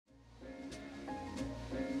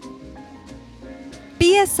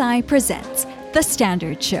ASI presents The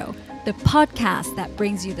Standard Show, the podcast that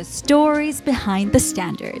brings you the stories behind the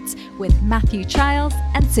standards with Matthew Childs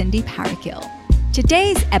and Cindy Parakill.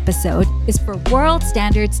 Today's episode is for World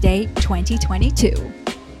Standards Day 2022.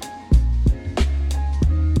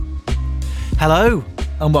 Hello,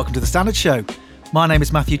 and welcome to The Standard Show. My name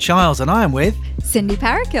is Matthew Childs, and I am with Cindy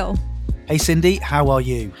Parakill. Hey Cindy, how are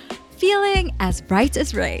you? Feeling as bright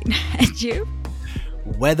as rain. And you?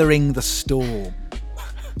 Weathering the storm.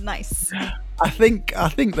 Nice. I think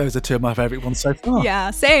those are two of my favourite ones so far. Yeah,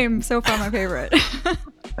 same. So far my favourite.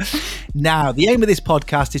 Now, the aim of this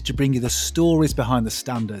podcast is to bring you the stories behind the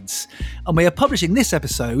standards. And we are publishing this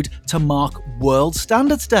episode to mark World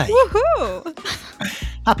Standards Day. Woohoo!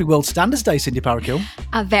 Happy World Standards Day, Cindy Parakill.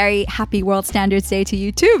 A very happy World Standards Day to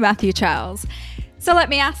you too, Matthew Childs. So let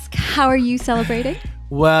me ask, how are you celebrating?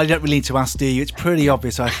 Well, you don't really need to ask, do you? It's pretty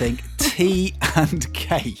obvious, I think. Tea and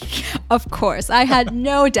cake. Of course, I had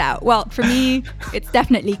no doubt. Well, for me, it's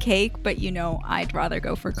definitely cake, but I'd rather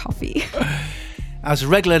go for coffee. As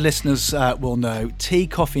regular listeners will know, tea,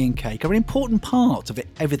 coffee and cake are an important part of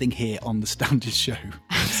everything here on The Standards Show.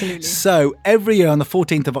 Absolutely. So every year on the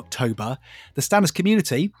 14th of October, the Standards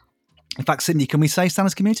community, in fact, Cindy, can we say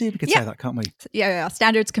Standards community? We can say that, can't we? Yeah,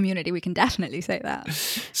 Standards community, we can definitely say that.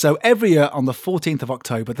 So every year on the 14th of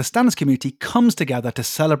October, the Standards community comes together to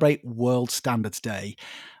celebrate World Standards Day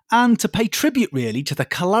and to pay tribute, really, to the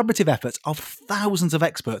collaborative efforts of thousands of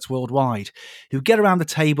experts worldwide who get around the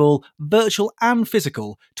table, virtual and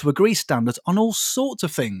physical, to agree standards on all sorts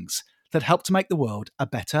of things that help to make the world a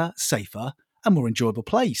better, safer, and more enjoyable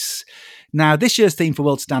place. Now, this year's theme for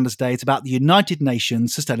World Standards Day is about the United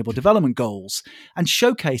Nations Sustainable Development Goals and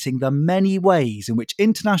showcasing the many ways in which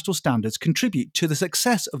international standards contribute to the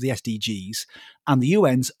success of the SDGs and the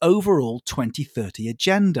UN's overall 2030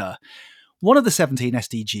 agenda. One of the 17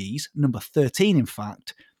 SDGs, number 13 in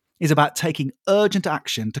fact, is about taking urgent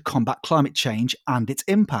action to combat climate change and its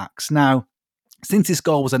impacts. Now, since this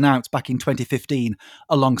goal was announced back in 2015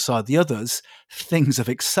 alongside the others, things have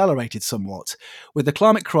accelerated somewhat, with the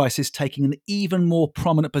climate crisis taking an even more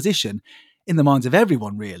prominent position in the minds of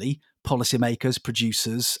everyone, really, policymakers,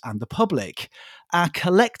 producers, and the public. Our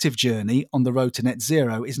collective journey on the road to net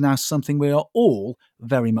zero is now something we are all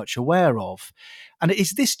very much aware of. And it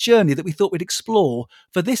is this journey that we thought we'd explore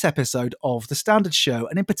for this episode of The Standards Show,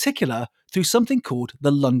 and in particular through something called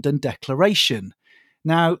the London Declaration.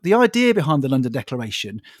 Now, the idea behind the London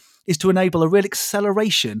Declaration is to enable a real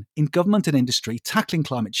acceleration in government and industry tackling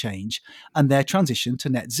climate change and their transition to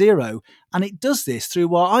net zero. And it does this through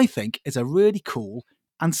what I think is a really cool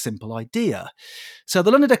and simple idea. So the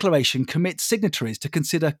London Declaration commits signatories to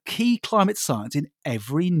consider key climate science in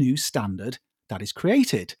every new standard that is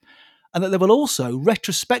created, and that they will also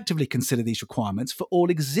retrospectively consider these requirements for all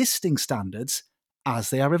existing standards as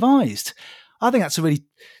they are revised. I think that's a really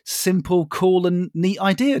simple, cool and neat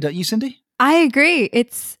idea, don't you, Cindy? I agree.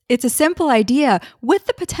 It's a simple idea with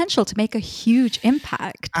the potential to make a huge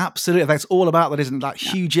impact. Absolutely. That's all about that, isn't it? That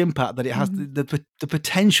huge impact that it has, the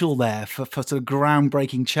potential there for sort of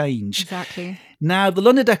groundbreaking change. Exactly. Now, the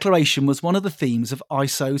London Declaration was one of the themes of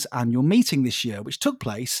ISO's annual meeting this year, which took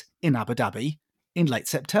place in Abu Dhabi in late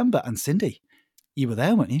September. And Cindy, you were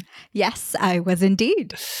there, weren't you? Yes, I was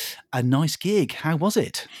indeed. A nice gig. How was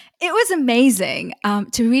it? It was amazing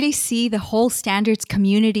to really see the whole standards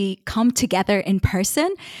community come together in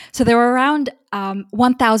person. So there were around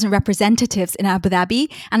 1,000 representatives in Abu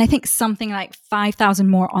Dhabi, and I think something like 5,000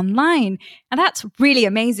 more online. And that's really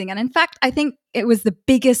amazing. And in fact, I think it was the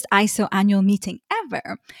biggest ISO annual meeting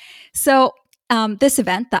ever. So this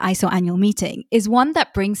event, the ISO annual meeting, is one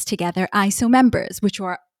that brings together ISO members, which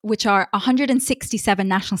are 167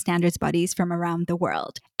 national standards bodies from around the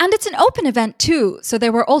world. And it's an open event too. So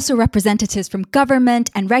there were also representatives from government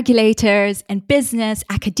and regulators and business,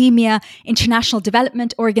 academia, international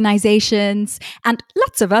development organizations, and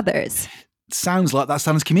lots of others. Sounds like that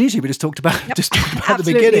standards community we just talked about, Yep. at the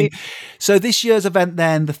beginning. So this year's event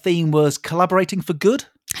then, the theme was collaborating for good?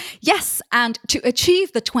 Yes, and to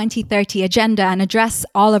achieve the 2030 agenda and address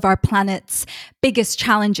all of our planet's biggest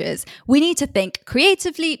challenges, we need to think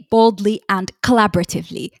creatively, boldly, and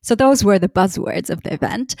collaboratively. So those were the buzzwords of the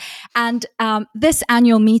event. And this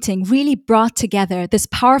annual meeting really brought together this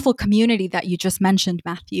powerful community that you just mentioned,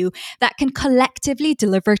 Matthew, that can collectively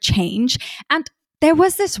deliver change. And there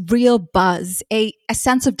was this real buzz, a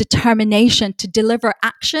sense of determination to deliver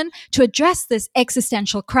action to address this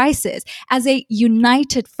existential crisis as a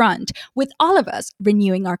united front, with all of us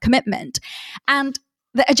renewing our commitment. And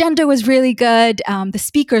the agenda was really good. The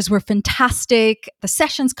speakers were fantastic. The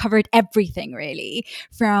sessions covered everything, really,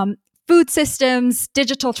 from food systems,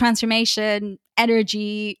 digital transformation,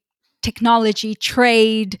 energy, technology,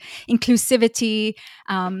 trade, inclusivity,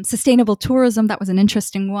 sustainable tourism, that was an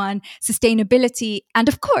interesting one, sustainability, and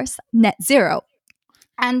of course, net zero.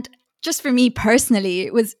 And just for me personally,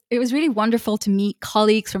 it was really wonderful to meet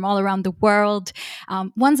colleagues from all around the world,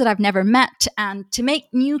 ones that I've never met, and to make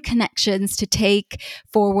new connections to take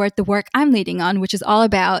forward the work I'm leading on, which is all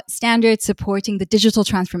about standards supporting the digital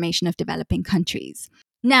transformation of developing countries.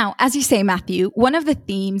 Now, as you say, Matthew, one of the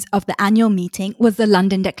themes of the annual meeting was the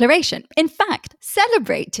London Declaration. In fact,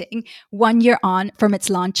 celebrating 1 year on from its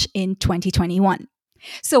launch in 2021.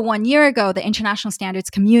 So 1 year ago, the international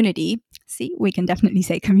standards community, see, we can definitely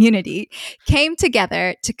say community, came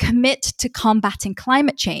together to commit to combating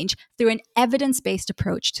climate change through an evidence-based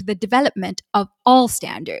approach to the development of all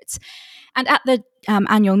standards. And at the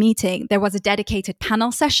annual meeting, there was a dedicated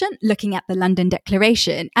panel session looking at the London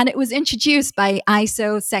Declaration, and it was introduced by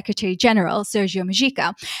ISO Secretary General Sergio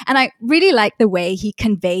Mujica. And I really liked the way he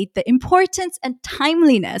conveyed the importance and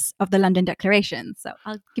timeliness of the London Declaration. So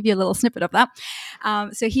I'll give you a little snippet of that.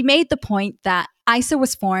 So he made the point that ISO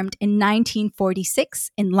was formed in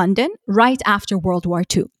 1946 in London, right after World War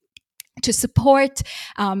II, to support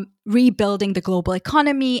rebuilding the global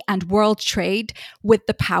economy and world trade with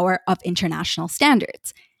the power of international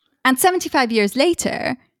standards. And 75 years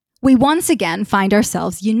later, we once again find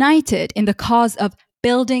ourselves united in the cause of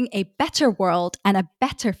building a better world and a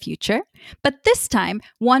better future, but this time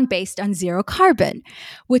one based on zero carbon,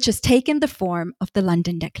 which has taken the form of the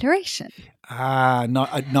London Declaration.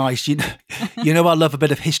 Nice. You know I love a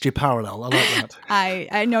bit of history parallel. I like that.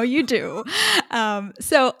 I know you do.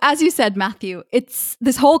 So as you said, Matthew,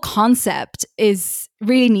 this whole concept is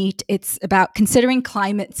really neat. It's about considering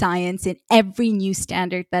climate science in every new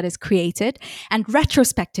standard that is created and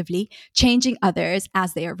retrospectively changing others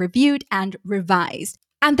as they are reviewed and revised.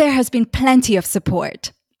 And there has been plenty of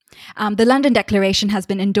support. The London Declaration has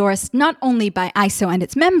been endorsed not only by ISO and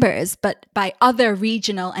its members, but by other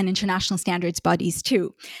regional and international standards bodies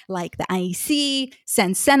too, like the IEC,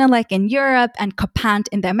 CEN-CENELEC in Europe, and COPANT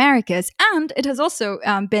in the Americas. And it has also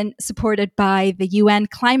been supported by the UN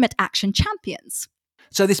Climate Action Champions.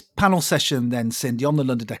 So this panel session then, Cindy, on the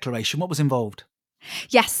London Declaration, what was involved?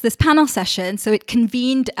 Yes, this panel session, so it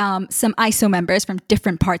convened some ISO members from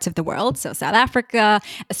different parts of the world, so South Africa,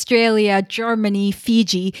 Australia, Germany,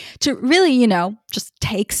 Fiji, to really, just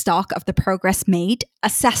take stock of the progress made,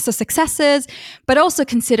 assess the successes, but also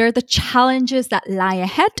consider the challenges that lie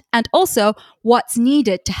ahead and also what's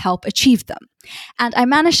needed to help achieve them. And I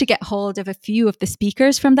managed to get hold of a few of the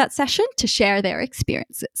speakers from that session to share their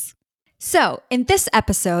experiences. So, in this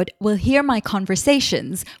episode, we'll hear my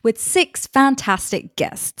conversations with 6 fantastic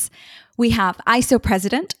guests. We have ISO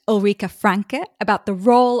President Ulrike Franke about the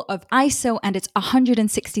role of ISO and its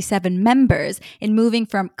 167 members in moving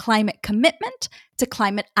from climate commitment to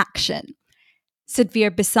climate action.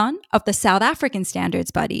 Sudhir Bisson of the South African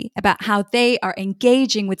Standards Body about how they are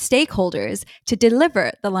engaging with stakeholders to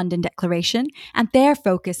deliver the London Declaration and their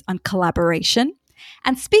focus on collaboration.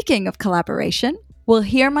 And speaking of collaboration, we'll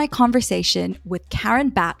hear my conversation with Karen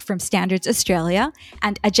Batt from Standards Australia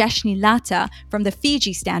and Ajeshni Lata from the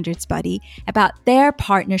Fiji Standards Body about their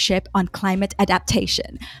partnership on climate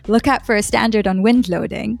adaptation. Look out for a standard on wind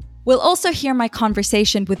loading. We'll also hear my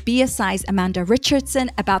conversation with BSI's Amanda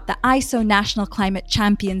Richardson about the ISO National Climate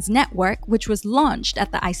Champions Network, which was launched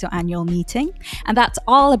at the ISO annual meeting. And that's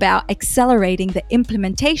all about accelerating the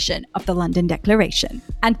implementation of the London Declaration.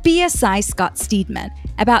 And BSI Scott Steedman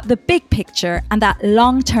about the big picture and that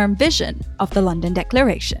long-term vision of the London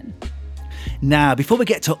Declaration. Now, before we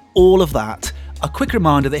get to all of that, a quick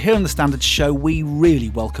reminder that here on The Standards Show, we really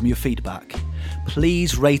welcome your feedback.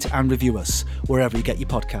 Please rate and review us wherever you get your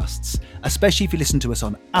podcasts, especially if you listen to us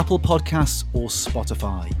on Apple Podcasts or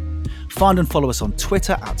Spotify. Find and follow us on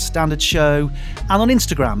Twitter at Standard Show and on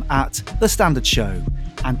Instagram at The Standard Show.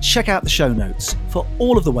 And check out the show notes for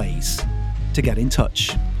all of the ways to get in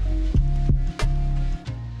touch.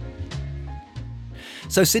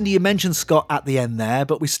 So, Cindy, you mentioned Scott at the end there,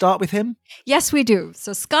 but we start with him? Yes, we do.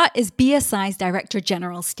 So Scott is BSI's Director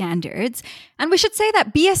General Standards. And we should say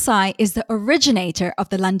that BSI is the originator of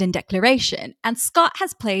the London Declaration. And Scott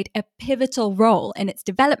has played a pivotal role in its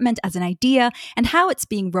development as an idea and how it's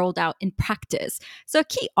being rolled out in practice. So a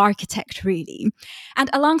key architect, really. And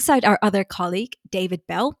alongside our other colleague, David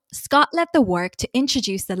Bell, Scott led the work to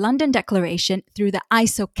introduce the London Declaration through the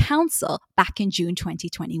ISO Council back in June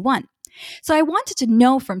 2021. So I wanted to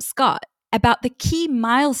know from Scott about the key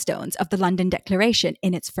milestones of the London Declaration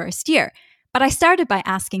in its first year, but I started by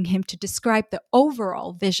asking him to describe the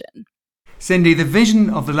overall vision. Cindy, the vision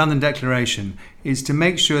of the London Declaration is to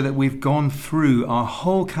make sure that we've gone through our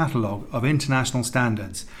whole catalogue of international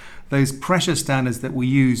standards, those precious standards that we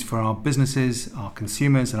use for our businesses, our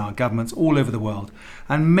consumers and our governments all over the world,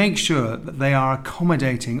 and make sure that they are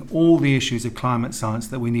accommodating all the issues of climate science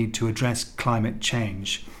that we need to address climate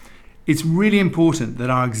change. It's really important that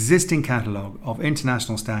our existing catalogue of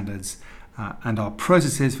international standards and our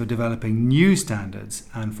processes for developing new standards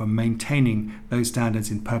and for maintaining those standards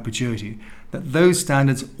in perpetuity, that those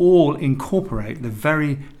standards all incorporate the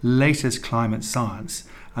very latest climate science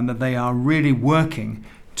and that they are really working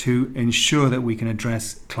to ensure that we can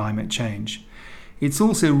address climate change. It's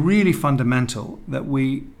also really fundamental that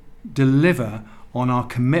we deliver on our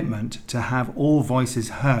commitment to have all voices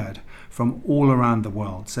heard from all around the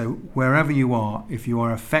world. So wherever you are, if you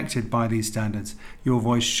are affected by these standards, your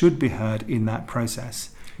voice should be heard in that process.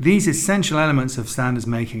 These essential elements of standards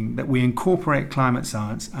making, that we incorporate climate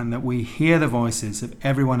science and that we hear the voices of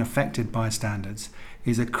everyone affected by standards,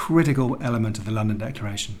 is a critical element of the London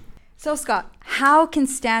Declaration. So Scott, how can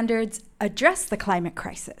standards address the climate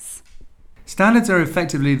crisis? Standards are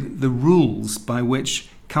effectively the rules by which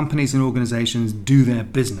companies and organizations do their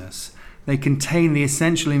business. They contain the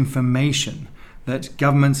essential information that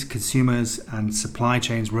governments, consumers and supply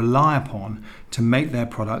chains rely upon to make their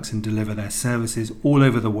products and deliver their services all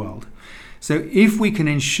over the world. So if we can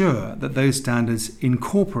ensure that those standards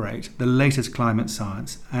incorporate the latest climate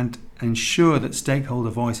science and ensure that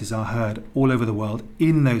stakeholder voices are heard all over the world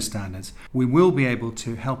in those standards, we will be able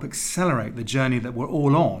to help accelerate the journey that we're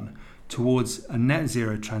all on towards a net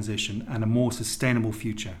zero transition and a more sustainable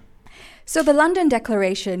future. So the London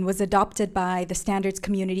Declaration was adopted by the standards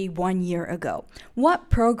community 1 year ago. What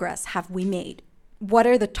progress have we made? What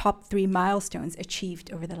are the top 3 milestones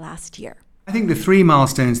achieved over the last year? I think the 3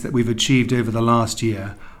 milestones that we've achieved over the last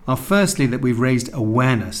year are firstly that we've raised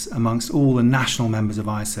awareness amongst all the national members of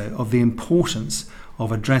ISO of the importance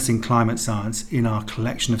of addressing climate science in our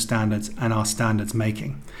collection of standards and our standards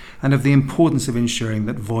making, and of the importance of ensuring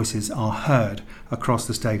that voices are heard across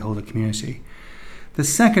the stakeholder community. The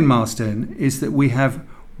second milestone is that we have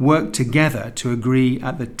worked together to agree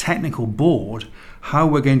at the technical board how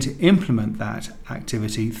we're going to implement that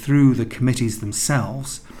activity through the committees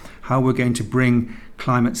themselves, how we're going to bring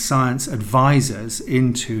climate science advisors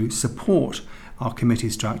in to support our committee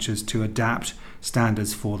structures to adapt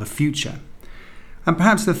standards for the future. And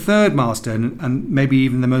perhaps the third milestone, and maybe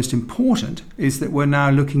even the most important, is that we're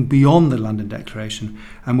now looking beyond the London Declaration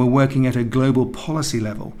and we're working at a global policy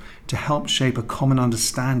level to help shape a common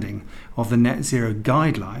understanding of the net zero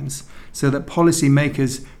guidelines so that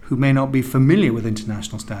policymakers who may not be familiar with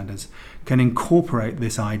international standards can incorporate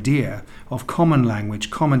this idea of common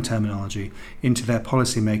language, common terminology into their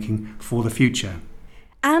policy making for the future.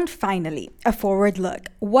 And finally, a forward look.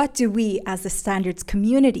 What do we as the standards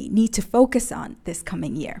community need to focus on this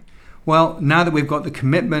coming year? Well, now that we've got the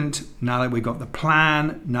commitment, now that we've got the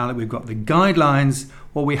plan, now that we've got the guidelines,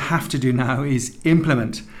 what we have to do now is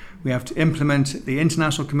implement. We have to implement at the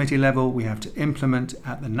international committee level, we have to implement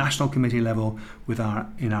at the national committee level in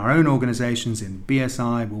our own organisations, in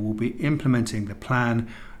BSI, where we'll be implementing the plan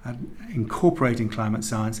and incorporating climate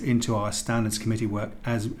science into our standards committee work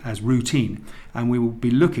as routine. And we will be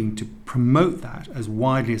looking to promote that as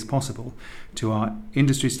widely as possible to our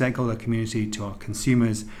industry stakeholder community, to our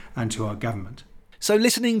consumers and to our government. So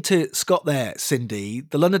listening to Scott there, Cindy,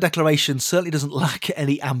 the London Declaration certainly doesn't lack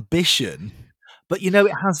any ambition. But, it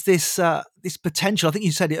has this potential, I think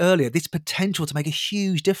you said it earlier, this potential to make a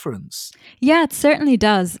huge difference. Yeah, it certainly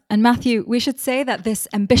does. And Matthew, we should say that this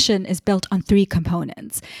ambition is built on 3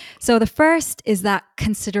 components. So the first is that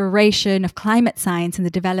consideration of climate science and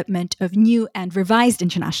the development of new and revised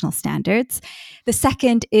international standards. The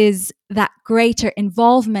second is that greater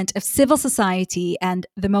involvement of civil society and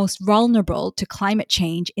the most vulnerable to climate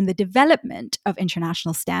change in the development of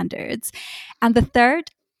international standards. And the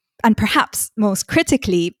third, and perhaps most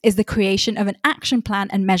critically, is the creation of an action plan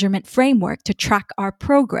and measurement framework to track our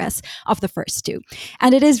progress of the first 2.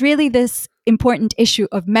 And it is really this important issue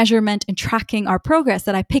of measurement and tracking our progress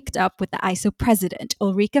that I picked up with the ISO president,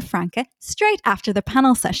 Ulrike Franke, straight after the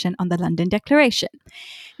panel session on the London Declaration.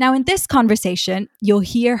 Now, in this conversation, you'll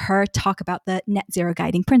hear her talk about the net zero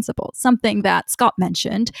guiding principles, something that Scott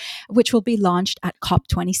mentioned, which will be launched at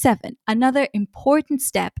COP27, another important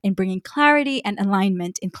step in bringing clarity and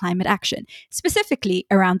alignment in climate action, specifically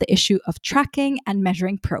around the issue of tracking and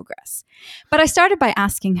measuring progress. But I started by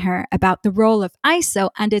asking her about the role of ISO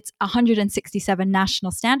and its 167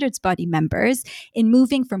 national standards body members in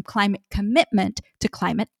moving from climate commitment to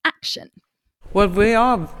climate action. Well, we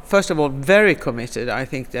are, first of all, very committed. I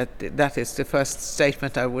think that is the first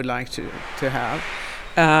statement I would like to have.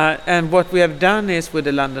 And what we have done is with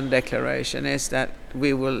the London Declaration is that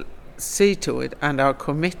we will see to it and are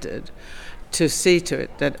committed to see to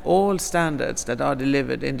it that all standards that are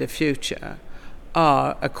delivered in the future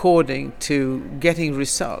are according to getting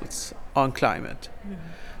results on climate. Mm-hmm.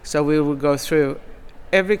 So we will go through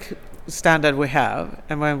every standard we have,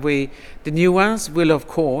 and the new ones will of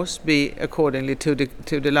course be accordingly to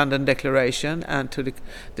the London Declaration and to the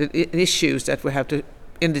issues that we have to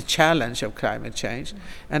in the challenge of climate change.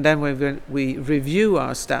 Mm-hmm. And then when we review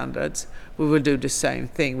our standards, we will do the same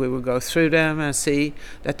thing. We will go through them and see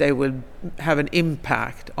that they will have an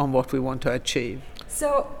impact on what we want to achieve.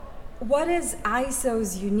 So what is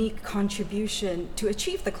ISO's unique contribution to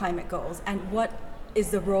achieve the climate goals, and what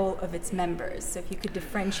is the role of its members? So if you could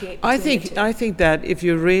differentiate between the two. I think that if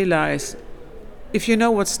you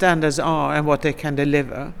know what standards are and what they can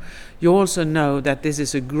deliver, you also know that this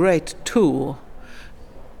is a great tool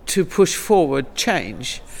to push forward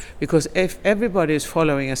change, because if everybody is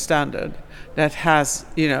following a standard that has,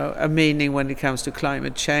 a meaning when it comes to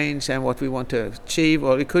climate change and what we want to achieve,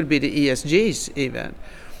 or it could be the ESGs even,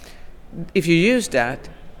 if you use that,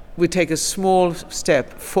 we take a small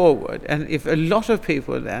step forward. And if a lot of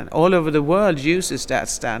people then all over the world uses that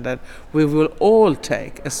standard, we will all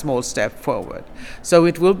take a small step forward. So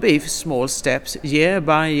it will be small steps year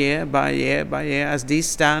by year by year by year as these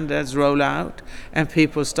standards roll out and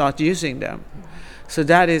people start using them. So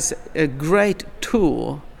that is a great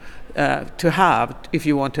tool to have if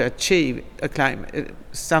you want to achieve a climate,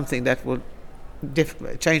 something that will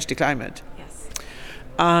change the climate. Yes.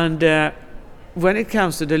 And when it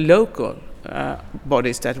comes to the local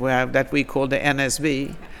bodies that we have, that we call the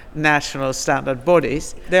NSB, National Standard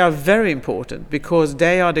Bodies, they are very important because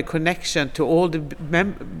they are the connection to all the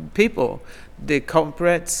people, the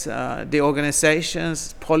corporates, the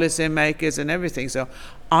organizations, policy makers and everything. So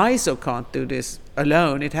ISO can't do this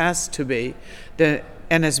alone. It has to be the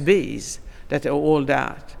NSBs that are all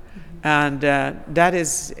that. Mm-hmm.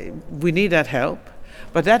 And we need that help.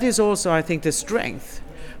 But that is also, I think, the strength,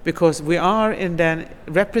 because we are then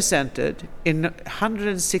represented in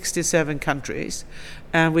 167 countries,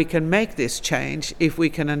 and we can make this change if we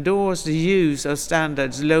can endorse the use of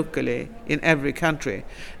standards locally in every country.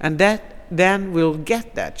 And then we'll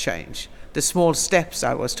get that change. The small steps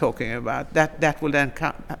I was talking about, that will then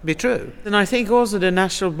be true. And I think also the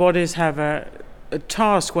national bodies have a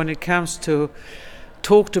task when it comes to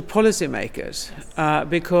talk to policymakers,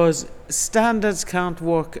 because standards can't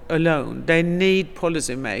work alone. They need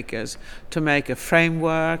policymakers to make a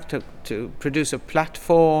framework, to produce a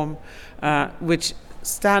platform which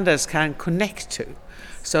standards can connect to.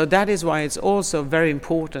 So that is why it's also very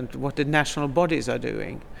important what the national bodies are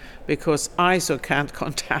doing, because ISO can't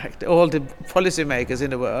contact all the policymakers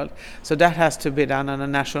in the world. So that has to be done on a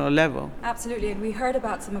national level. Absolutely, and we heard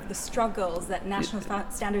about some of the struggles that national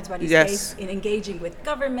standards bodies Yes. face in engaging with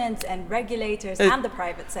governments and regulators and the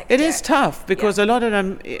private sector. It is tough because a lot of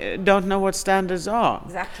them don't know what standards are.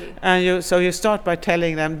 Exactly. And so you start by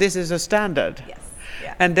telling them this is a standard. Yes.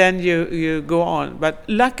 Yeah. And then you go on. But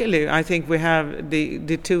luckily, I think we have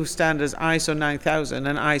the two standards, ISO 9000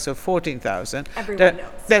 and ISO 14000. Everyone knows.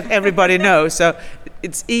 That everybody knows. So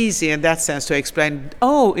it's easy in that sense to explain,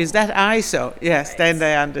 oh, is that ISO? Yes, Right. then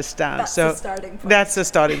they understand. That's so the starting point. That's the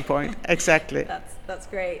starting point, exactly. That's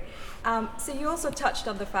great. So you also touched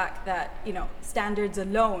on the fact that standards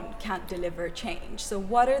alone can't deliver change. So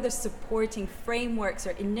what are the supporting frameworks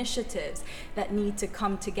or initiatives that need to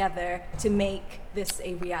come together to make this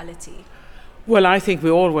a reality? Well, I think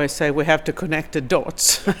we always say we have to connect the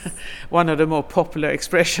dots. One of the more popular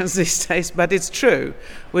expressions these days, but it's true.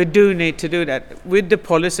 We do need to do that with the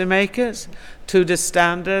policymakers, to the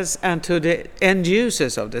standards, and to the end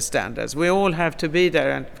users of the standards. We all have to be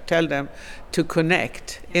there and tell them to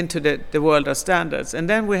connect into the world of standards. And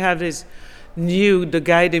then we have the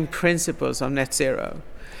guiding principles of net zero.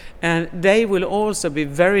 And they will also be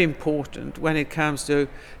very important when it comes to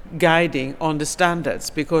guiding on the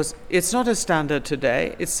standards, because it's not a standard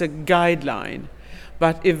today, it's a guideline.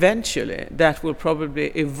 But eventually that will probably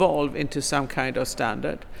evolve into some kind of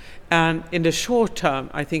standard. And in the short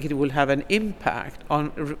term, I think it will have an impact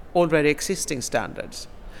on already existing standards.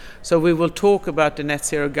 So we will talk about the net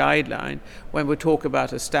zero guideline when we talk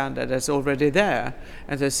about a standard that's already there,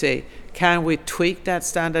 and to say, can we tweak that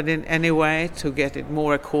standard in any way to get it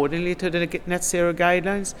more accordingly to the net zero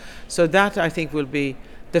guidelines? So that, I think, will be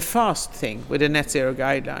the fast thing with the net zero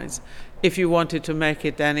guidelines. If you wanted to make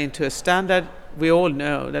it then into a standard, we all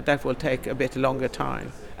know that will take a bit longer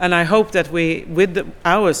time. And I hope that we, with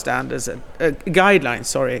our standards,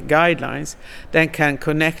 guidelines, then can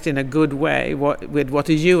connect in a good way with what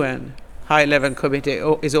the UN high-level committee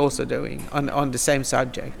is also doing on the same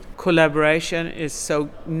subject. Collaboration is so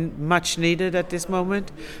much needed at this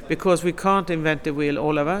moment because we can't invent the wheel,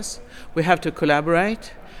 all of us. We have to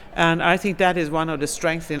collaborate. And I think that is one of the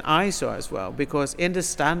strengths in ISO as well, because in the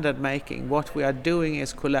standard making, what we are doing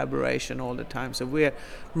is collaboration all the time. So we're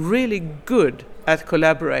really good at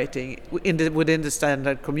collaborating within the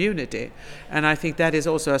standard community. And I think that is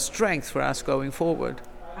also a strength for us going forward.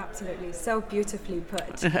 Absolutely, so beautifully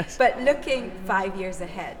put. But looking 5 years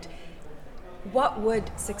ahead, what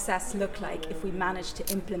would success look like if we managed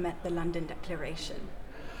to implement the London Declaration?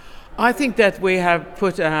 I think that we have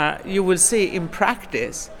put, you will see in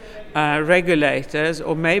practice, regulators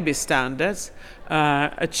or maybe standards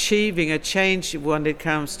achieving a change when it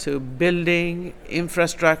comes to building,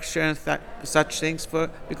 infrastructure, and such things.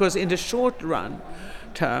 Because in the short run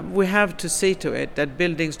term, we have to see to it that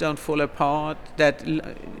buildings don't fall apart, that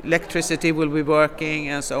electricity will be working,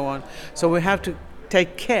 and so on. So we have to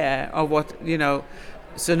take care of what,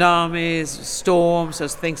 tsunamis, storms, and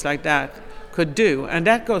things like that could do, and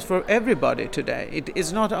that goes for everybody today. It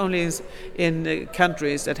is not only in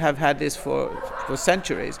countries that have had this for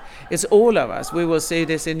centuries. It's all of us. We will see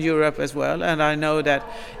this in Europe as well, and I know that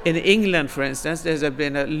in England, for instance, there's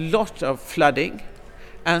been a lot of flooding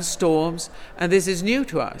and storms, and this is new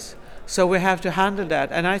to us. So we have to handle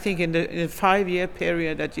that, and I think in the 5-year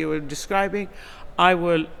period that you were describing, I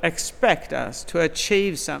will expect us to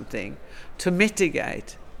achieve something to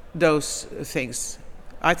mitigate those things.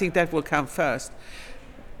 I think that will come first.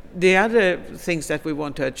 The other things that we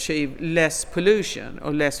want to achieve, less pollution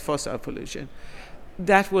or less fossil pollution,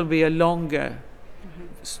 that will be a longer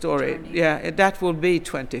story. Journey. Yeah, that will be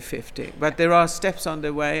 2050. But there are steps on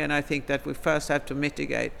the way, and I think that we first have to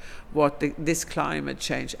mitigate what this climate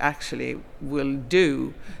change actually will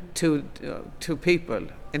do to people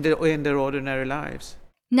in their ordinary lives.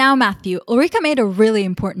 Now, Matthew, Ulrika made a really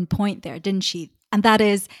important point there, didn't she? And that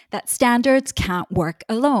is that standards can't work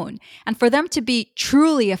alone. And for them to be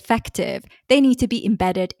truly effective, they need to be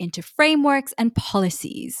embedded into frameworks and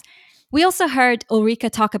policies. We also heard Ulrika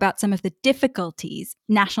talk about some of the difficulties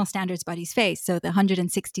national standards bodies face, so the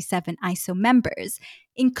 167 ISO members,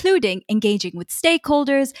 including engaging with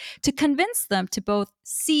stakeholders to convince them to both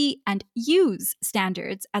see and use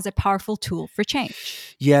standards as a powerful tool for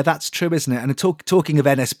change. Yeah, that's true, isn't it? And talking of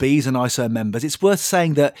NSBs and ISO members, it's worth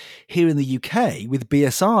saying that here in the UK, with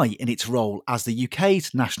BSI in its role as the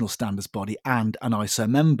UK's national standards body and an ISO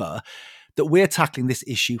member, that we're tackling this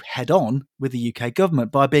issue head on with the UK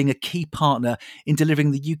government by being a key partner in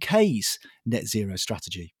delivering the UK's net zero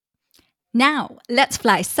strategy. Now, let's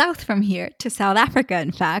fly south from here to South Africa,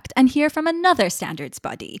 in fact, and hear from another standards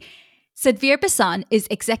body. Sudhir Basson is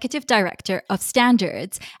Executive Director of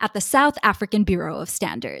Standards at the South African Bureau of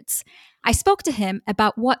Standards. I spoke to him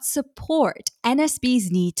about what support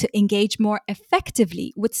NSBs need to engage more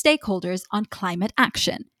effectively with stakeholders on climate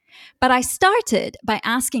action. But I started by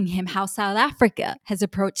asking him how South Africa has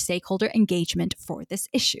approached stakeholder engagement for this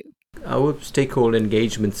issue. Our stakeholder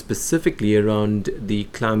engagement specifically around the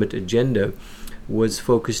climate agenda was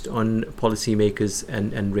focused on policymakers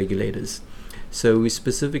and regulators. So we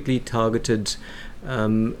specifically targeted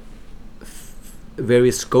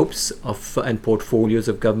various scopes and portfolios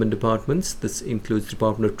of government departments. This includes the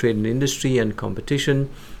Department of Trade and Industry and Competition,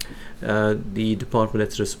 the department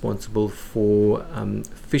that's responsible for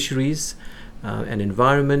fisheries and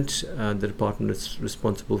environment, the department that's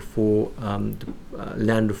responsible for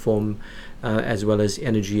land reform, as well as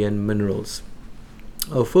energy and minerals.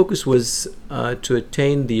 Our focus was to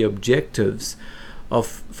attain the objectives of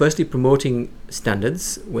firstly promoting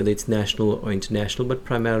standards, whether it's national or international, but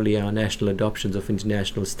primarily our national adoptions of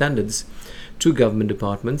international standards to government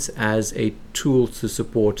departments as a tool to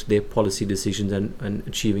support their policy decisions and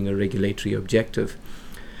achieving a regulatory objective.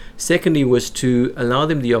 Secondly was to allow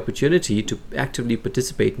them the opportunity to actively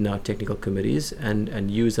participate in our technical committees and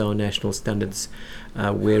use our national standards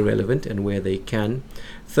where relevant and where they can.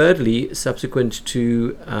 Thirdly, subsequent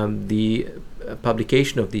to the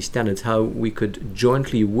publication of these standards, how we could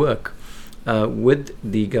jointly work with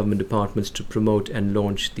the government departments to promote and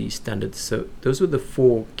launch these standards. So those were the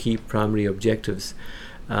 4 key primary objectives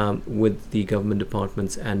with the government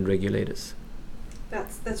departments and regulators.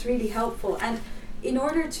 That's really helpful. And in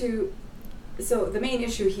order to, so the main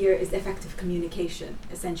issue here is effective communication,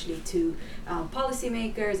 essentially, to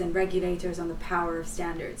policymakers and regulators on the power of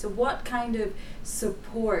standards. So what kind of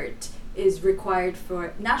support is required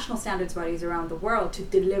for national standards bodies around the world to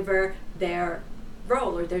deliver their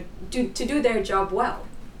role or to do their job well?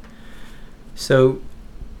 So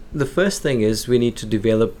the first thing is we need to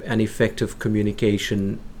develop an effective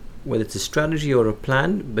communication, whether it's a strategy or a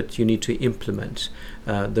plan, but you need to implement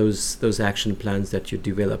those action plans that you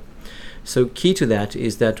develop. So key to that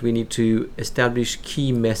is that we need to establish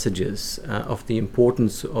key messages of the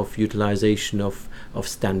importance of utilization of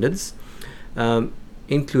standards,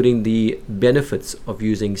 including the benefits of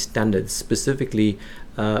using standards, specifically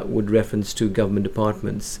with reference to government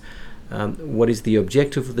departments. What is the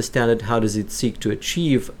objective of the standard? How does it seek to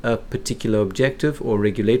achieve a particular objective or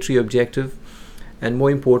regulatory objective? And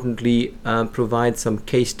more importantly, provide some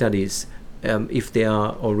case studies, if they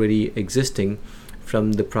are already existing,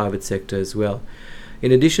 from the private sector as well.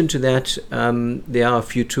 In addition to that, there are a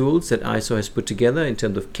few tools that ISO has put together in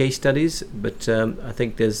terms of case studies, but I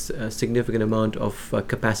think there's a significant amount of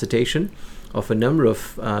capacitation of a number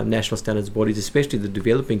of national standards bodies, especially the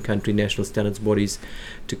developing country national standards bodies,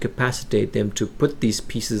 to capacitate them to put these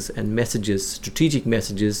pieces and messages, strategic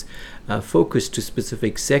messages, focused to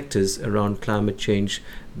specific sectors around climate change,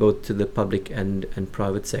 both to the public and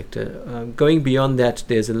private sector. Going beyond that,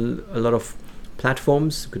 there's a lot of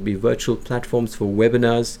platforms, could be virtual platforms for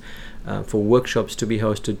webinars, for workshops to be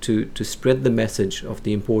hosted to spread the message of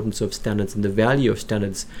the importance of standards and the value of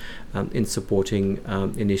standards in supporting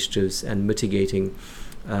initiatives and mitigating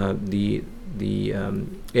the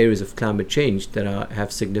areas of climate change that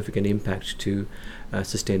have significant impact to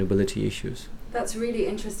sustainability issues. That's really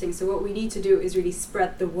interesting. So what we need to do is really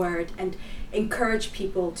spread the word and encourage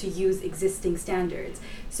people to use existing standards.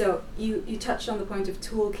 So you touched on the point of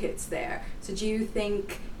toolkits there. So do you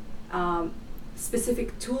think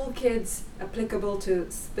specific toolkits applicable to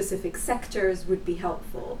specific sectors would be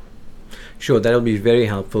helpful? Sure, that'll be very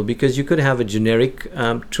helpful, because you could have a generic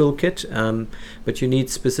toolkit, but you need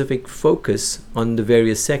specific focus on the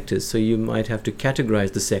various sectors. So you might have to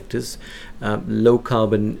categorize the sectors, low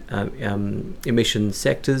carbon emission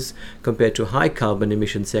sectors compared to high carbon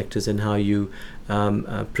emission sectors, and how you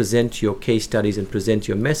present your case studies and present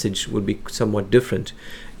your message would be somewhat different.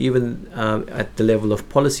 Even at the level of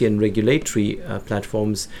policy and regulatory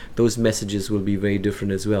platforms, those messages will be very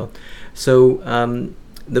different as well. So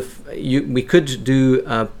we could do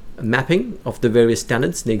a mapping of the various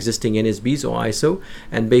standards in the existing NSBs or ISO,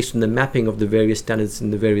 and based on the mapping of the various standards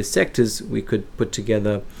in the various sectors, we could put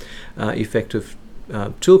together effective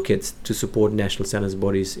toolkits to support national standards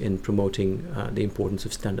bodies in promoting the importance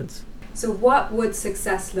of standards. So what would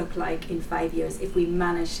success look like in 5 years if we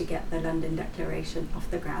manage to get the London Declaration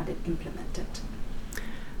off the ground and implement it?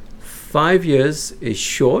 5 years is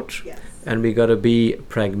short, yes, and we got to be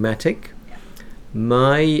pragmatic.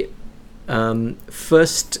 My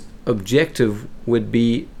first objective would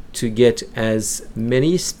be to get as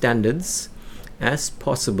many standards as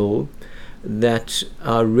possible that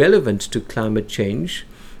are relevant to climate change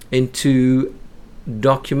into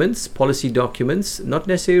documents, policy documents, not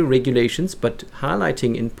necessarily regulations, but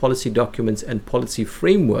highlighting in policy documents and policy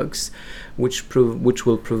frameworks which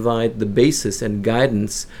will provide the basis and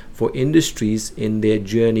guidance for industries in their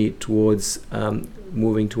journey towards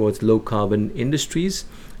moving towards low carbon industries,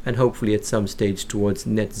 and hopefully at some stage towards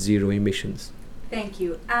net zero emissions. Thank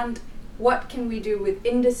you. And what can we do with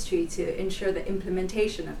industry to ensure the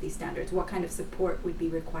implementation of these standards? What kind of support would be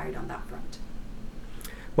required on that front?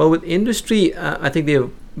 Well, with industry, I think they're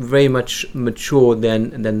very much mature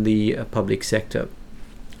than the public sector.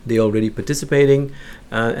 They're already participating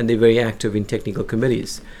and they're very active in technical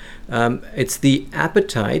committees. It's the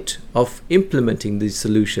appetite of implementing these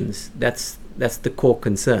solutions that's the core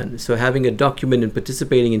concern. So having a document and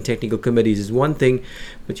participating in technical committees is one thing,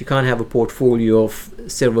 but you can't have a portfolio of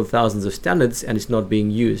several thousands of standards and it's not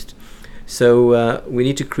being used. So we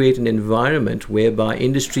need to create an environment whereby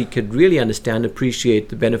industry could really understand, appreciate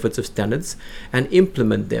the benefits of standards and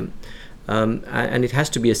implement them. And it has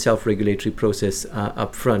to be a self-regulatory process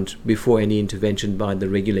up front before any intervention by the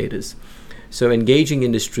regulators. So engaging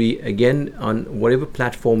industry, again, on whatever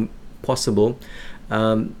platform possible,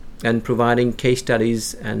 and providing case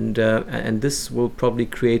studies, and this will probably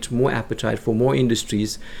create more appetite for more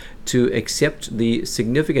industries to accept the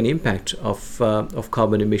significant impact of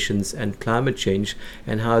carbon emissions and climate change,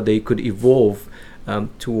 and how they could evolve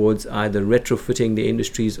towards either retrofitting the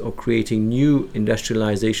industries or creating new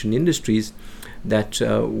industrialization industries that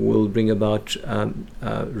will bring about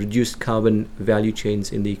reduced carbon value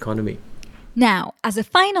chains in the economy. Now, as a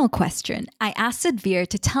final question, I asked Sadhvir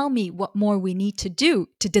to tell me what more we need to do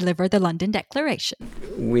to deliver the London Declaration.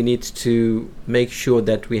 We need to make sure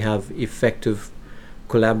that we have effective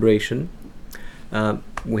collaboration.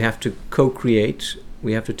 We have to co-create.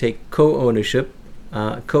 We have to take co-ownership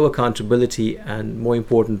co-accountability, and more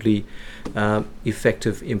importantly,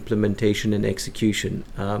 effective implementation and execution.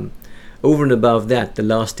 Over and above that, the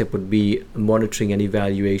last step would be monitoring and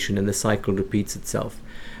evaluation, and the cycle repeats itself.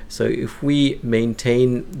 So if we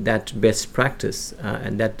maintain that best practice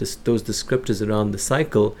and those descriptors around the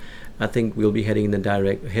cycle, I think we'll be heading in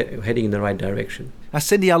the right direction. Now,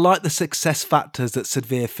 Cindy, I like the success factors that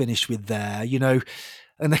Sadhvir finished with there,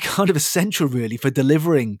 and they're kind of essential really for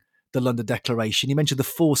delivering the London Declaration. You mentioned the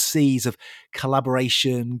 4 C's of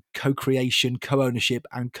collaboration, co-creation, co-ownership,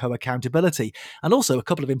 and co-accountability, and also a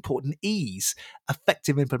couple of important E's: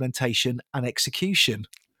 effective implementation and execution.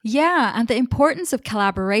 Yeah, and the importance of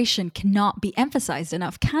collaboration cannot be emphasized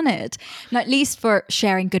enough, can it? Not least for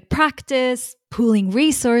sharing good practice, pooling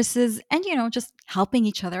resources, and, just helping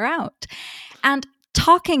each other out. And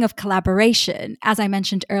talking of collaboration, as I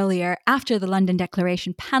mentioned earlier, after the London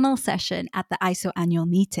Declaration panel session at the ISO annual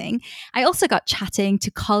meeting, I also got chatting to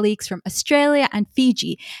colleagues from Australia and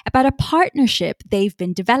Fiji about a partnership they've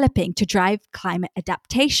been developing to drive climate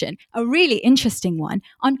adaptation, a really interesting one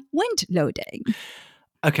on wind loading.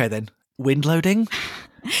 Okay then, wind loading?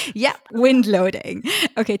 Yeah, wind loading.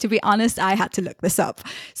 Okay, to be honest, I had to look this up.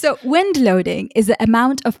 So wind loading is the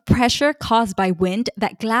amount of pressure caused by wind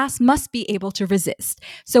that glass must be able to resist.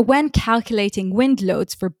 So when calculating wind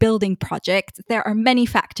loads for building projects, there are many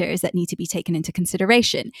factors that need to be taken into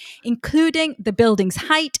consideration, including the building's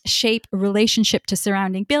height, shape, relationship to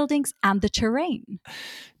surrounding buildings, and the terrain.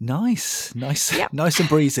 Nice. Yep. Nice and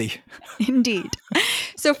breezy. Indeed.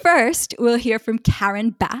 So first, we'll hear from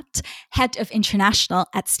Karen Batt, Head of International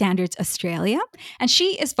at Standards Australia, and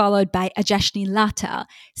she is followed by Ajeshni Lata,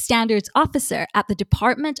 Standards Officer at the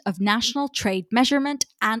Department of National Trade Measurement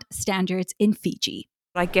and Standards in Fiji.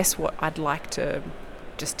 I guess what I'd like to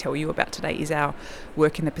just tell you about today is our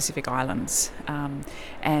work in the Pacific Islands,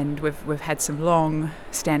 and we've had some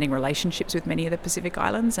long-standing relationships with many of the Pacific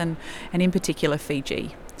Islands, and in particular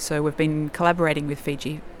Fiji. So we've been collaborating with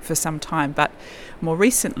Fiji for some time, but more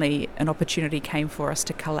recently an opportunity came for us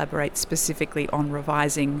to collaborate specifically on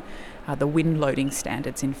revising the wind loading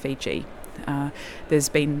standards in Fiji. There's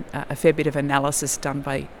been a fair bit of analysis done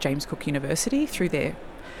by James Cook University through their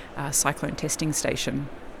cyclone testing station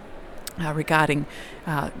regarding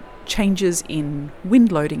changes in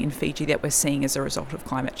wind loading in Fiji that we're seeing as a result of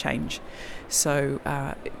climate change. So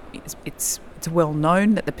it's well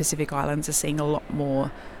known that the Pacific Islands are seeing a lot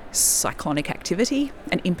more cyclonic activity,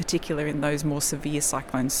 and in particular in those more severe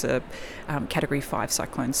cyclones, Category 5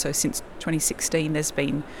 cyclones. So since 2016 there's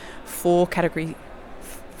been 4 Category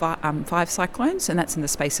 5 cyclones, and that's in the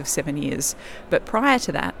space of 7 years. But prior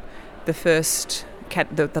to that,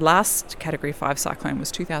 the last Category 5 cyclone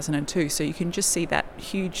was 2002, so you can just see that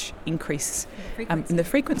huge increase in the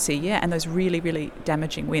frequency, and those really, really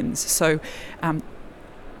damaging winds. So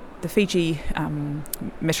the Fiji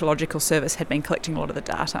Meteorological Service had been collecting a lot of the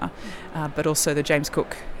data, but also the James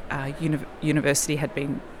Cook University had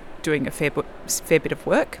been doing a fair bit of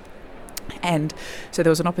work. And so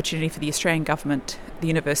there was an opportunity for the Australian government, the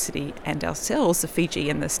university and ourselves, the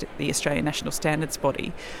Fiji and the Australian National Standards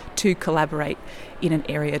Body, to collaborate in an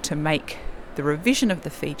area to make the revision of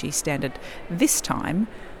the Fiji standard this time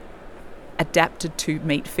adapted to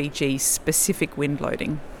meet Fiji's specific wind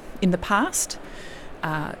loading. In the past,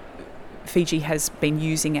 Fiji has been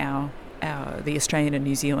using the Australian and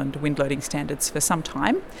New Zealand wind loading standards for some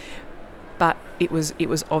time, but it was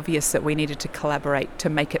obvious that we needed to collaborate to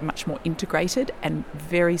make it much more integrated and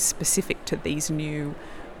very specific to these new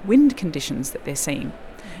wind conditions that they're seeing.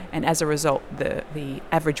 And as a result, the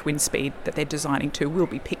average wind speed that they're designing to will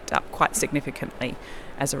be picked up quite significantly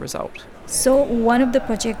as a result. So one of the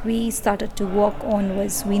projects we started to work on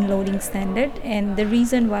was wind loading standard, and the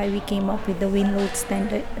reason why we came up with the wind load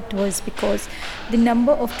standard was because the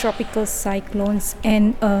number of tropical cyclones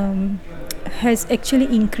and has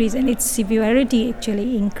actually increased, and its severity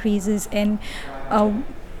actually increases, and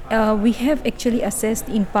we have actually assessed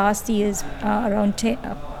in past years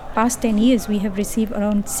past 10 years, we have received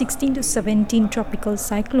around 16 to 17 tropical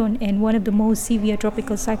cyclone, and one of the most severe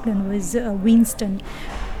tropical cyclone was Winston.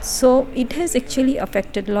 So it has actually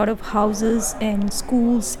affected a lot of houses and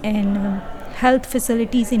schools and health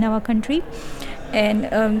facilities in our country.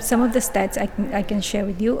 And some of the stats I can share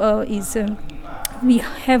with you is we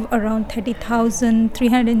have around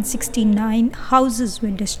 30,369 houses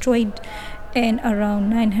were destroyed, and around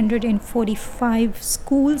 945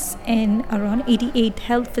 schools and around 88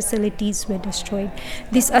 health facilities were destroyed.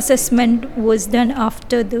 This assessment was done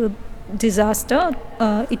after the disaster.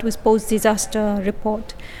 It was post-disaster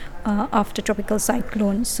report after tropical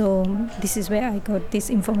cyclone. So this is where I got this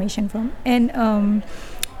information from. And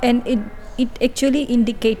it actually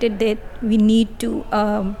indicated that we need to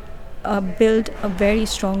build a very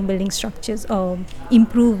strong building structures, or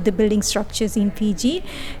improve the building structures in Fiji.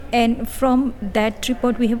 And from that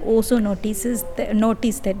report, we have also noticed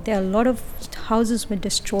that there are a lot of houses were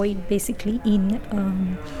destroyed basically in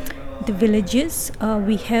the villages.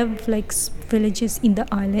 We have like villages in the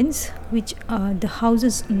islands which the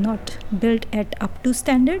houses not built at up to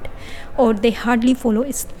standard, or they hardly follow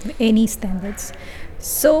any standards.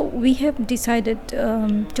 So we have decided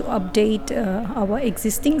to update our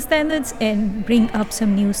existing standards and bring up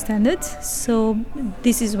some new standards. So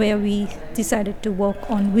this is where we decided to work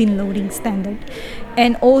on wind loading standard.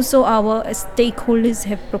 And also our stakeholders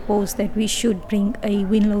have proposed that we should bring a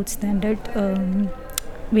wind load standard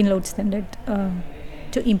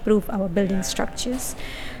to improve our building structures.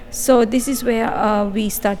 So this is where we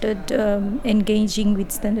started engaging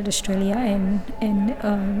with Standard Australia,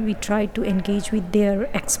 and we tried to engage with their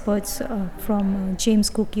experts from James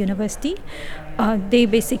Cook University. They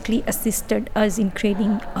basically assisted us in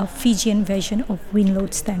creating a Fijian version of wind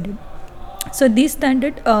load standard. So this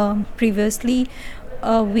standard previously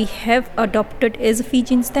we have adopted as a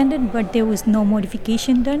Fijian standard, but there was no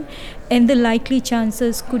modification done, and the likely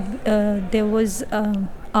chances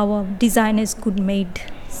our designers could made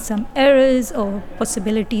some errors, or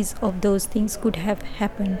possibilities of those things could have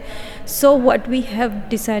happened. So what we have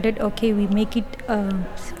decided, okay, we make it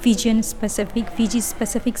Fiji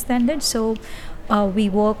specific standard. So we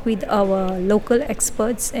work with our local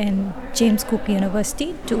experts and James Cook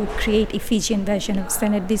University to create a Fijian version of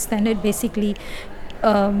standard. This standard basically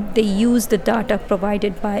they use the data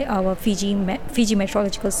provided by our Fiji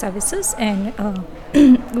Meteorological Services, and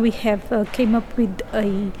we have came up with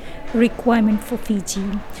a requirement for Fiji.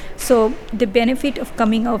 So the benefit of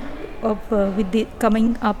coming up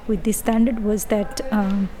with this standard was that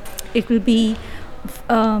it will be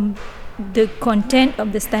the content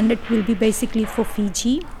of the standard will be basically for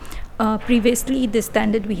Fiji. Previously, the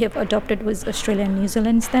standard we have adopted was Australia and New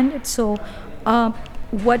Zealand standard. So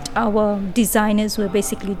what our designers were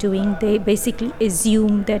basically doing, they basically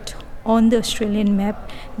assume that on the Australian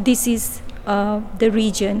map, this is the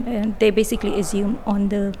region, and they basically assume on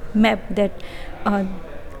the map that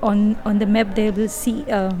on the map they will see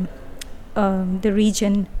the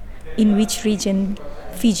region, in which region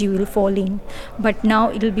Fiji will fall in. But now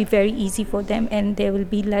it will be very easy for them, and there will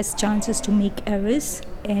be less chances to make errors,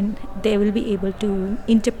 and they will be able to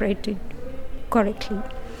interpret it correctly.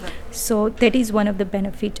 So that is one of the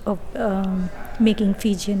benefit of making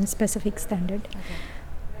Fijian specific standard. Okay.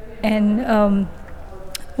 And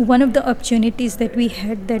one of the opportunities that we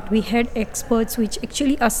had experts which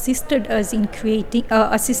actually assisted us in creating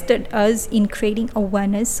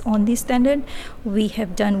awareness on this standard. We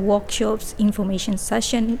have done workshops, information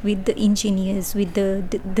session with the engineers, with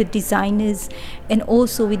the designers, and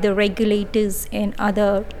also with the regulators and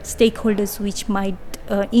other stakeholders which might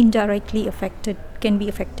indirectly can be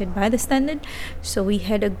affected by the standard. So we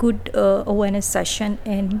had a good awareness session,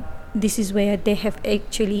 and this is where they have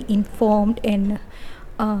actually informed the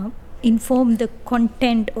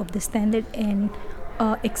content of the standard, and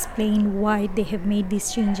explain why they have made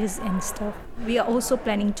these changes and stuff. We are also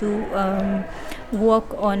planning to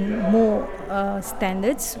work on more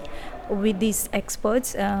standards with these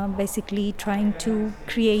experts, basically trying to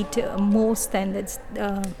create more standards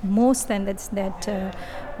that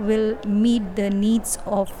will meet the needs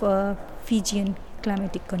of Fijian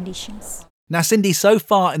climatic conditions. Now, Cindy, so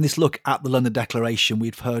far in this look at the London Declaration,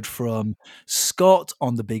 we've heard from Scott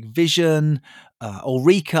on the big vision,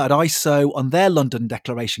 Ulrika at ISO on their London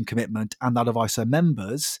Declaration commitment and that of ISO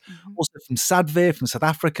members, also from Sadvir from South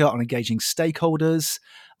Africa on engaging stakeholders,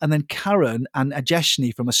 and then Karen and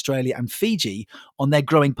Ajeshni from Australia and Fiji on their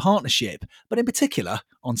growing partnership, but in particular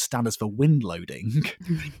on standards for wind loading.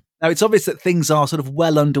 Now, it's obvious that things are sort of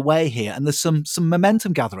well underway here, and there's some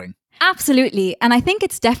momentum gathering. Absolutely. And I think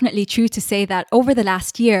it's definitely true to say that over the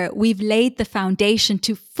last year, we've laid the foundation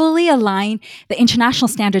to fully align the international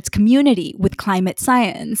standards community with climate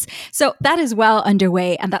science. So that is well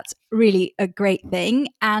underway, and that's really a great thing.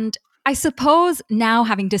 And I suppose now,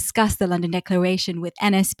 having discussed the London Declaration with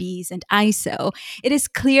NSBs and ISO, it is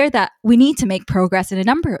clear that we need to make progress in a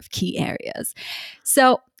number of key areas.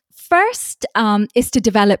 So first is to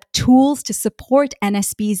develop tools to support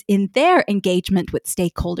NSBs in their engagement with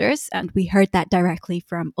stakeholders. And we heard that directly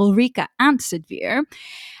from Ulrika and Sadvir.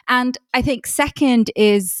 And I think second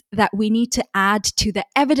is that we need to add to the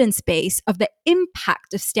evidence base of the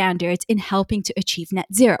impact of standards in helping to achieve net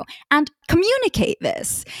zero and communicate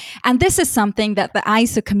this. And this is something that the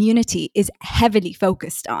ISO community is heavily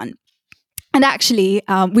focused on. And actually,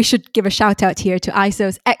 we should give a shout out here to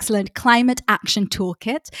ISO's excellent Climate Action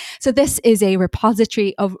Toolkit. So this is a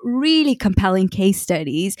repository of really compelling case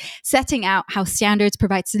studies setting out how standards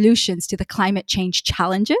provide solutions to the climate change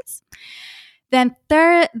challenges. Then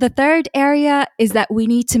the third area is that we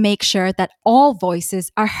need to make sure that all voices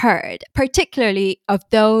are heard, particularly of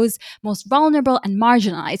those most vulnerable and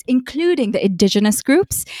marginalized, including the Indigenous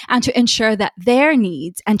groups, and to ensure that their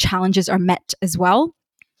needs and challenges are met as well.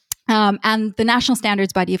 And the National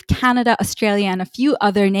Standards Body of Canada, Australia, and a few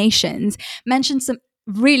other nations mentioned some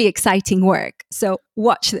really exciting work. So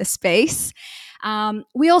watch this space.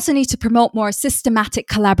 We also need to promote more systematic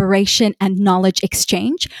collaboration and knowledge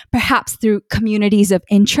exchange, perhaps through communities of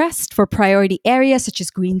interest for priority areas such as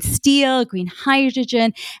green steel, green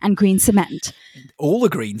hydrogen, and green cement. All the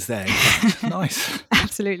greens there. Nice.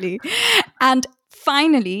 Absolutely. And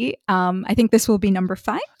finally, I think this will be number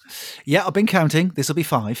 5. Yeah, I've been counting. This will be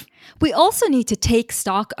 5. We also need to take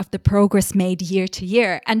stock of the progress made year to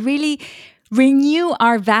year and really renew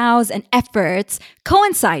our vows and efforts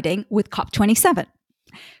coinciding with COP27.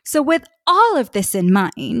 So with all of this in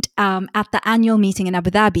mind, at the annual meeting in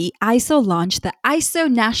Abu Dhabi, ISO launched the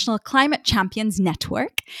ISO National Climate Champions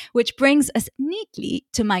Network, which brings us neatly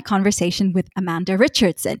to my conversation with Amanda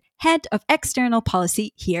Richardson, Head of External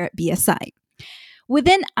Policy here at BSI.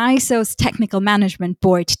 Within ISO's Technical Management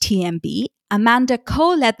Board, TMB, Amanda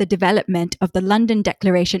co-led the development of the London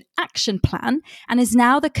Declaration Action Plan and is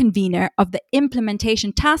now the convener of the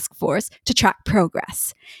Implementation Task Force to track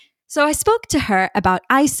progress. So I spoke to her about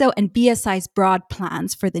ISO and BSI's broad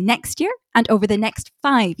plans for the next year and over the next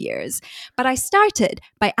 5 years. But I started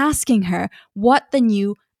by asking her what the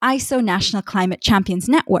new ISO National Climate Champions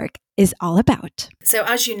Network is all about. So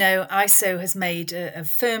as you know, ISO has made a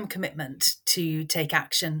firm commitment to take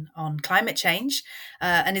action on climate change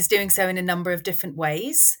and is doing so in a number of different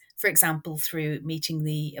ways, for example, through meeting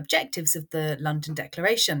the objectives of the London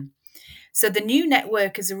Declaration. So the new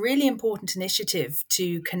network is a really important initiative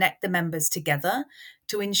to connect the members together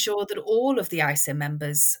to ensure that all of the ISO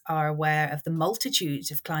members are aware of the multitude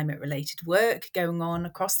of climate-related work going on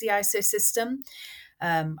across the ISO system,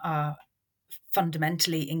 are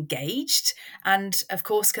fundamentally engaged, and of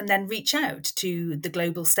course can then reach out to the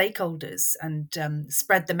global stakeholders and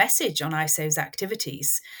spread the message on ISO's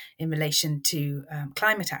activities in relation to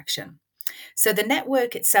climate action. So the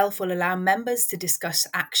network itself will allow members to discuss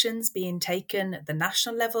actions being taken at the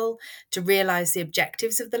national level to realise the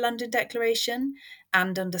objectives of the London Declaration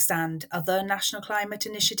and understand other national climate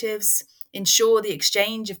initiatives, ensure the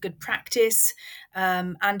exchange of good practice,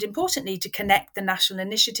 and importantly, to connect the national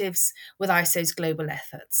initiatives with ISO's global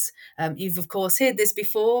efforts. You've, of course, heard this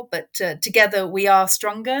before, but together we are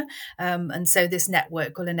stronger. And so this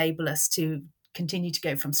network will enable us to continue to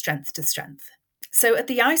go from strength to strength. So at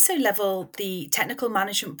the ISO level, the Technical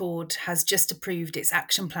Management Board has just approved its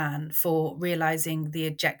action plan for realising the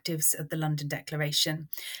objectives of the London Declaration.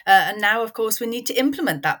 And now, of course, we need to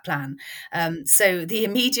implement that plan. So the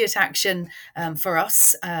immediate action for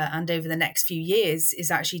us and over the next few years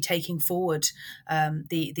is actually taking forward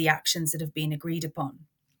the actions that have been agreed upon.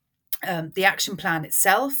 The action plan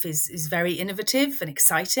itself is very innovative and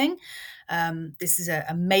exciting. This is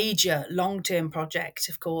a major long-term project,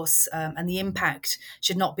 of course, and the impact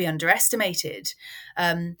should not be underestimated.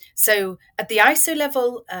 So at the ISO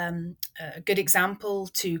level, a good example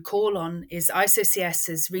to call on is ISOCS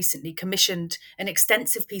has recently commissioned an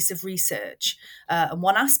extensive piece of research. And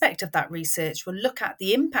one aspect of that research will look at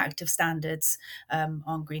the impact of standards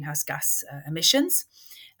on greenhouse gas emissions.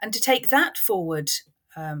 And to take that forward,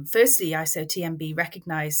 firstly, ISO TMB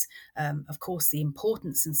recognise, of course, the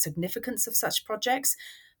importance and significance of such projects,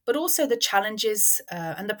 but also the challenges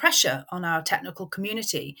and the pressure on our technical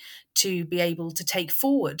community to be able to take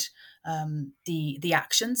forward the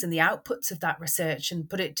actions and the outputs of that research and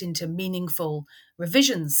put it into meaningful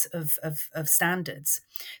revisions of standards.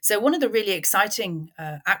 So one of the really exciting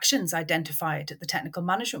actions identified at the Technical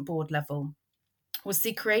Management Board level was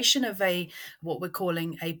the creation of what we're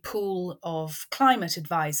calling a pool of climate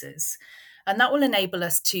advisors. And that will enable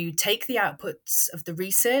us to take the outputs of the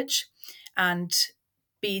research and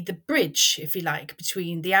be the bridge, if you like,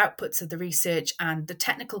 between the outputs of the research and the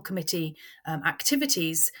technical committee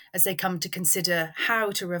activities as they come to consider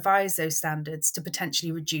how to revise those standards to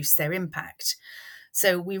potentially reduce their impact.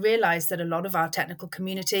 So we realise that a lot of our technical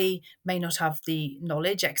community may not have the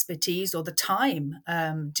knowledge, expertise, or the time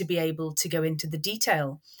to be able to go into the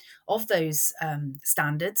detail of those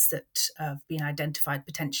standards that have been identified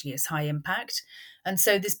potentially as high impact. And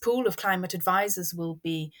so this pool of climate advisors will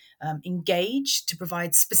be engaged to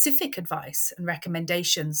provide specific advice and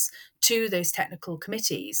recommendations to those technical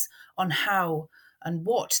committees on how and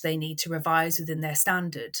what they need to revise within their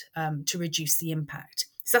standard to reduce the impact.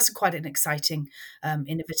 So that's quite an exciting,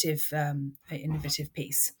 innovative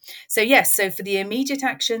piece. So yes, so for the immediate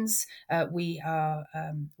actions, we have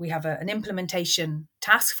an implementation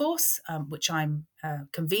task force, which I'm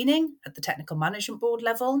convening at the Technical Management Board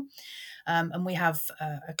level. And we have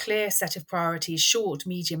a clear set of priorities, short,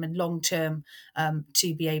 medium and long term,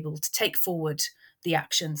 to be able to take forward the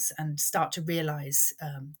actions and start to realise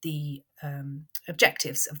the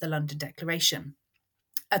objectives of the London Declaration.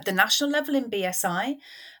 At the national level in BSI,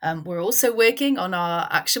 we're also working on our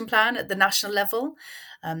action plan at the national level.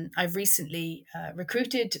 I've recently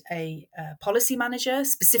recruited a policy manager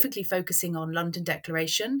specifically focusing on London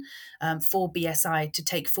Declaration for BSI to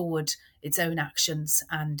take forward its own actions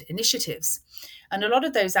and initiatives. And a lot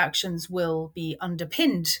of those actions will be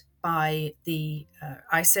underpinned by the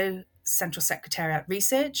ISO Central Secretariat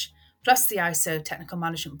Research, plus the ISO Technical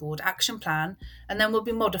Management Board Action Plan, and then will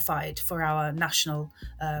be modified for our national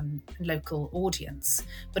and local audience.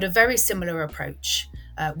 But a very similar approach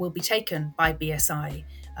will be taken by BSI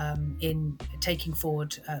in taking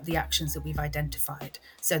forward the actions that we've identified.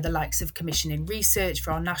 So the likes of commissioning research for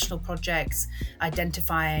our national projects,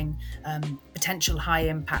 identifying potential high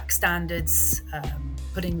impact standards,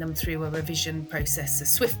 putting them through a revision process, a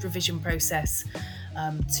swift revision process,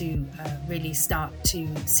 to really start to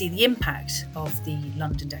see the impact of the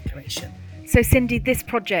London Declaration. So Cindy, this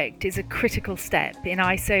project is a critical step in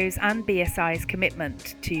ISO's and BSI's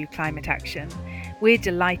commitment to climate action. We're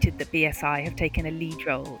delighted that BSI have taken a lead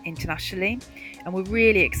role internationally, and we're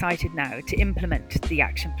really excited now to implement the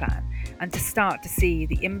action plan and to start to see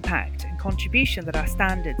the impact and contribution that our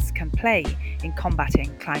standards can play in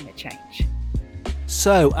combating climate change.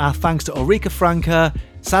 So our thanks to Ulrika Franke,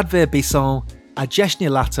 Sadhvir Bisson, Ajesh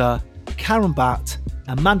Nilata, Karen Batt,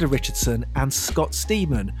 Amanda Richardson and Scott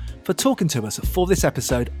Steeman for talking to us for this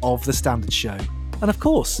episode of The Standards Show. And of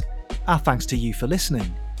course, our thanks to you for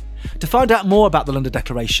listening. To find out more about the London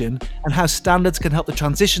Declaration and how standards can help the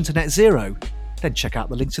transition to net zero, then check out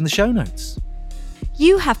the links in the show notes.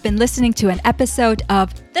 You have been listening to an episode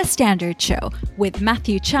of The Standards Show with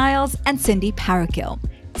Matthew Childs and Cindy Parakill.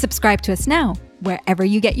 Subscribe to us now, wherever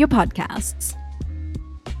you get your podcasts.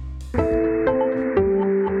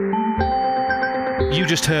 You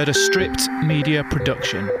just heard a Stripped Media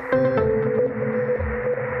production.